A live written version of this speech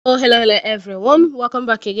Oh, hello everyone. Welcome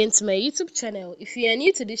back again to my YouTube channel. If you are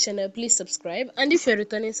new to this channel, please subscribe. And if you're a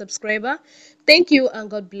returning subscriber, thank you and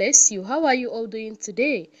God bless you. How are you all doing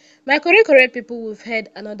today? My correct people, we've heard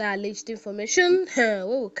another alleged information. We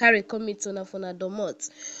will carry commit on a domot.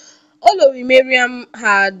 Olori Mariam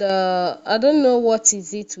had, I don't know what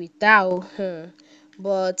is it with that.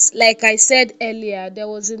 But like I said earlier, there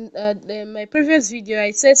was in my previous video, I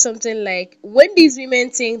said something like, when these women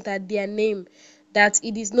think that their name, that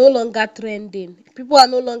it is no longer trending, people are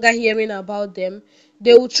no longer hearing about them,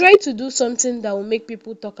 they will try to do something that will make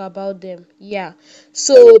people talk about them. Yeah.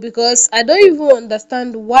 So because I don't even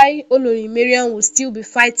understand why Olori Mariam will still be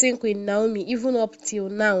fighting Queen Naomi even up till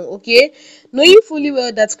now, okay? Knowing fully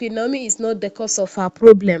well that Queen Naomi is not the cause of her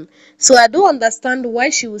problem. So I don't understand why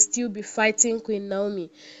she will still be fighting Queen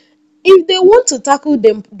Naomi. If they want to tackle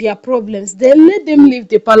their problems, then let them leave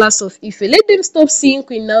the palace of Ife. Let them stop seeing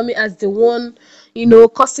Queen Naomi as the one,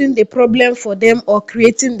 causing the problem for them or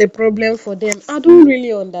creating the problem for them. I don't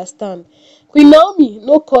really understand. Queen Naomi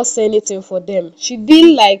no cause anything for them. She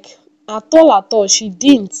didn't, like, at all. She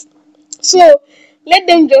didn't. So let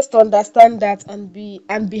them just understand that and be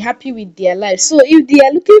happy with their life. So if they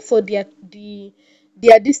are looking for their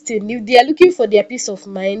this thing, if they are looking for their peace of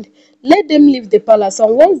mind, let them leave the palace.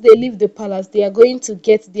 And once they leave the palace, they are going to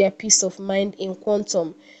get their peace of mind in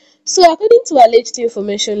quantum. So according to alleged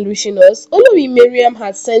information reaching us, Olori Mariam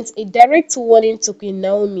had sent a direct warning to Queen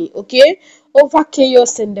Naomi, okay, over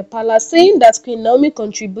chaos in the palace, saying that Queen Naomi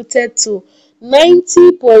contributed to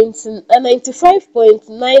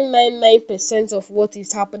 95.999% of what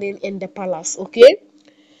is happening in the palace, okay.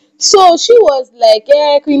 So she was like,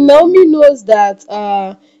 Queen Naomi knows that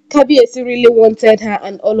Kabiyesi really wanted her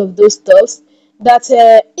and all of those stuffs. That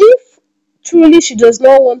if truly she does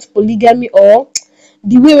not want polygamy, or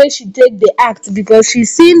the way wey she take the act, because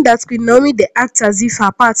she's seen that Queen Naomi dey act as if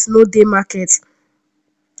her part no dey market.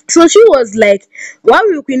 So she was like, why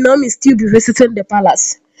will Queen Naomi still be visiting the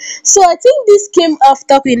palace? So I think this came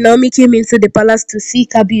after Queen Naomi came into the palace to see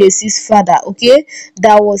Kabiyesi's father, okay,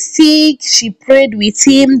 that was sick. She prayed with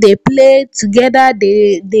him, they played together,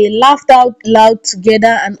 they laughed out loud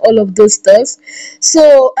together and all of those stuff.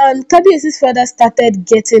 So and Kabiyesi's father started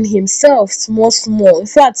getting himself small small. In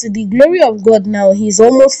fact, to the glory of God, now he's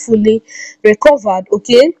almost fully recovered,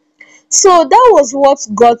 okay. So that was what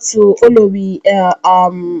got to Olori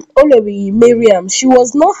Mariam. She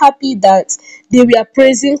was not happy that they were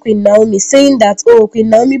praising Queen Naomi, saying that, oh, Queen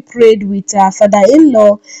Naomi prayed with her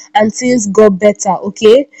father-in-law and things got better,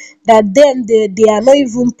 okay? That them they are not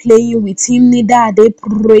even playing with him, neither are they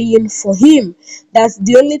praying for him. That's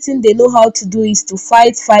the only thing they know how to do, is to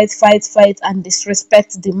fight and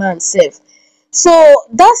disrespect the man self. So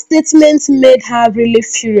that statement made her really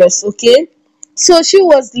furious, okay? So she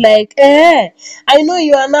was like, I know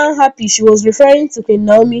you are now happy. She was referring to Queen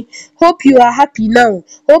Naomi. Hope you are happy now.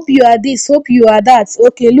 Hope you are this. Hope you are that.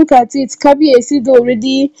 Okay, look at it. Kabiyesi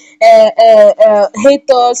already hate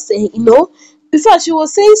us, In fact, she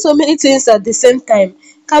was saying so many things at the same time.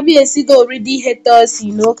 Kabiyesi already hate us,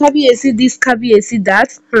 Kabiyesi this, Kabiyesi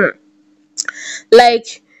that.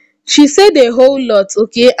 Like, she said a whole lot,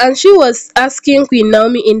 okay, and she was asking Queen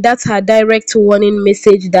Naomi in that her direct warning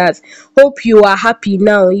message that, hope you are happy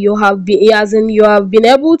now. You have been, as in, you have been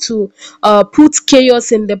able to put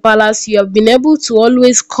chaos in the palace. You have been able to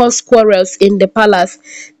always cause quarrels in the palace.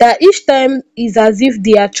 That each time is as if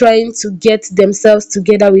they are trying to get themselves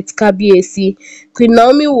together with Kabiyesi. Queen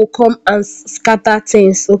Naomi will come and scatter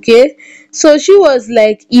things, okay. So she was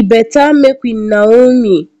like, e better make Queen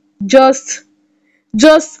Naomi just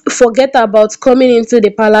forget about coming into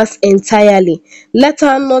the palace entirely. Let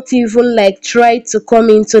her not even, like, try to come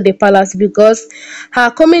into the palace, because her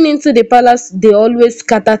coming into the palace, they always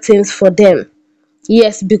scatter things for them.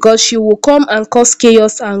 Yes, because she will come and cause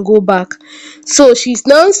chaos and go back. So she's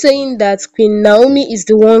now saying that Queen Naomi is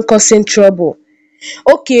the one causing trouble.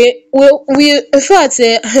 Okay, well, we in fact,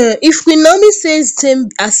 if Queen Naomi says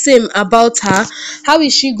same about her, how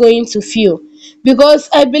is she going to feel? Because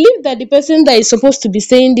I believe that the person that is supposed to be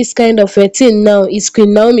saying this kind of a thing now is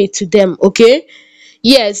Queen Naomi to them, okay?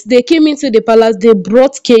 Yes, they came into the palace, they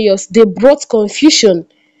brought chaos, they brought confusion.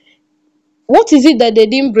 What is it that they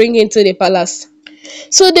didn't bring into the palace?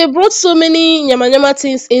 So they brought so many nyama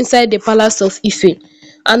things inside the palace of Ife.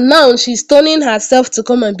 And now she's turning herself to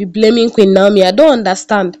come and be blaming Queen Naomi. I don't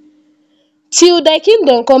understand. Till thy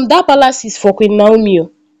kingdom come, that palace is for Queen Naomi.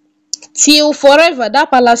 Till forever,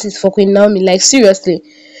 that palace is for Queen Naomi. Like, seriously.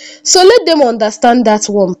 So let them understand that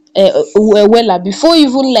one wella, before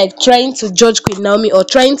even, like, trying to judge Queen Naomi or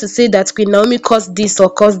trying to say that Queen Naomi caused this or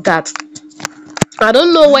caused that. I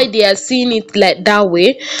don't know why they are seeing it like that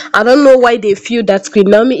way. I don't know why they feel that Queen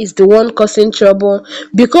Naomi is the one causing trouble.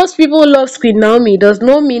 Because people love Queen Naomi does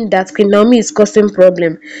not mean that Queen Naomi is causing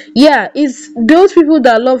problem. Yeah, it's those people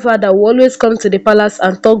that love her that will always come to the palace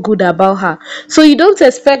and talk good about her. So you don't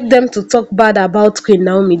expect them to talk bad about Queen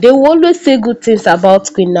Naomi. They will always say good things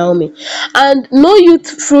about Queen Naomi. And no youth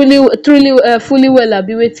fully well are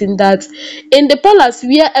be waiting that in the palace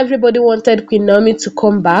where everybody wanted Queen Naomi to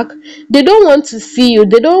come back, they don't want to see you.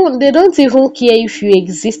 They don't even care if you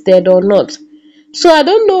existed or not. So I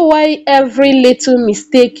don't know why every little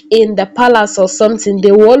mistake in the palace or something,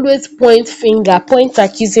 they will always point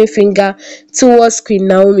accusing finger towards Queen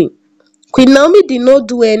Naomi. Queen Naomi did not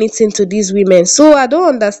do anything to these women, so I don't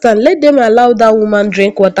understand. Let them allow that woman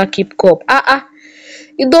drink water, keep cup.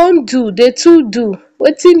 You don't do, they too do.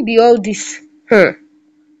 Wetin be all this?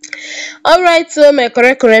 Alright, so my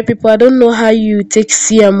correct people, I don't know how you take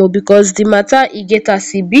see am because the matter e get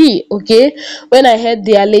as e be, okay? When I heard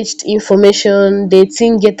the alleged information, the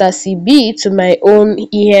thing get as e be to my own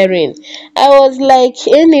hearing. I was like,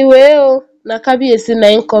 anyway, na Kabiyesi na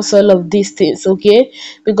im cause all of these things, okay?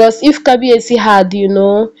 Because if Kabiyesi had,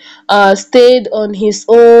 stayed on his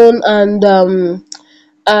own and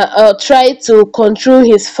try to control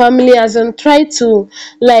his family, as in try to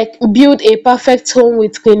like build a perfect home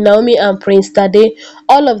with Queen Naomi and Prince Tade,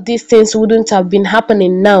 all of these things wouldn't have been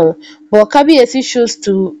happening now. But Kabiyesi chose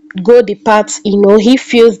to go the path he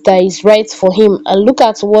feels that is right for him, and look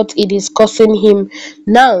at what it is costing him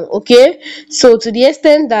now. Okay, so to the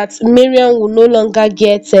extent that Mariam will no longer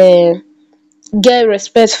get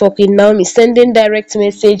respect for Queen Naomi, sending direct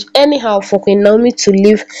message anyhow for Queen Naomi to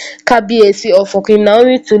leave Kabiyesi or for Queen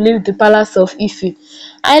Naomi to leave the palace of Ife.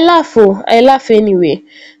 I laugh anyway.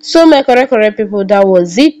 So my correct people, that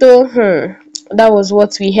was it oh. That was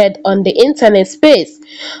what we heard on the internet space.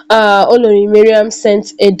 Olori Mariam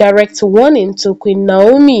sent a direct warning to Queen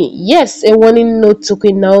Naomi. Yes, a warning note to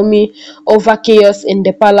Queen Naomi over chaos in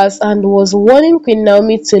the palace, and was warning Queen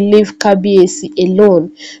Naomi to leave Kabiyesi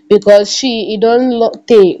alone because e don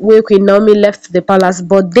tey wey Queen Naomi left the palace,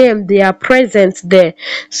 but them they are present there.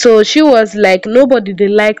 So she was like, nobody dey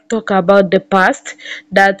like talk about the past,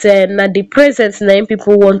 that na the present na im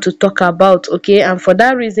people want to talk about, okay? And for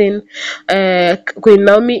that reason, Queen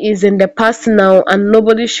Naomi is in the past now, and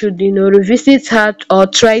nobody should revisit her or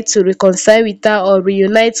try to reconcile with her or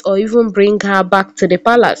reunite or even bring her back to the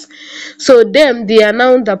palace. So them, they are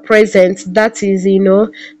now the present, that is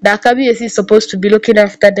that Kabiyesi is supposed to be looking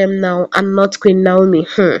after them now and not Queen Naomi.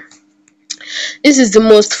 This is the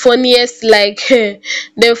most funniest, like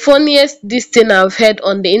the funniest this thing I've heard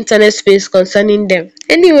on the internet space concerning them.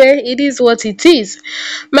 Anyway, it is what it is.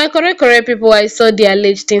 My correct people, I saw the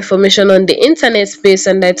alleged information on the internet space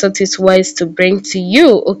and I thought it's wise to bring to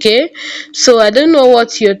you, okay? So I don't know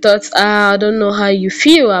what your thoughts are. I don't know how you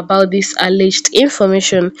feel about this alleged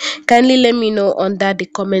information. Kindly let me know under the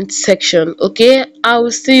comment section, okay? I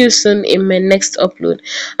will see you soon in my next upload.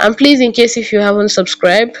 And please, in case if you haven't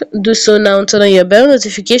subscribed, do so now. Turn on your bell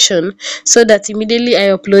notification so that immediately I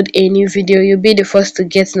upload a new video, you'll be the first to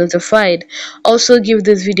get notified. Also give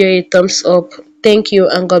this video a thumbs up. Thank you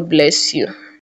and God bless you.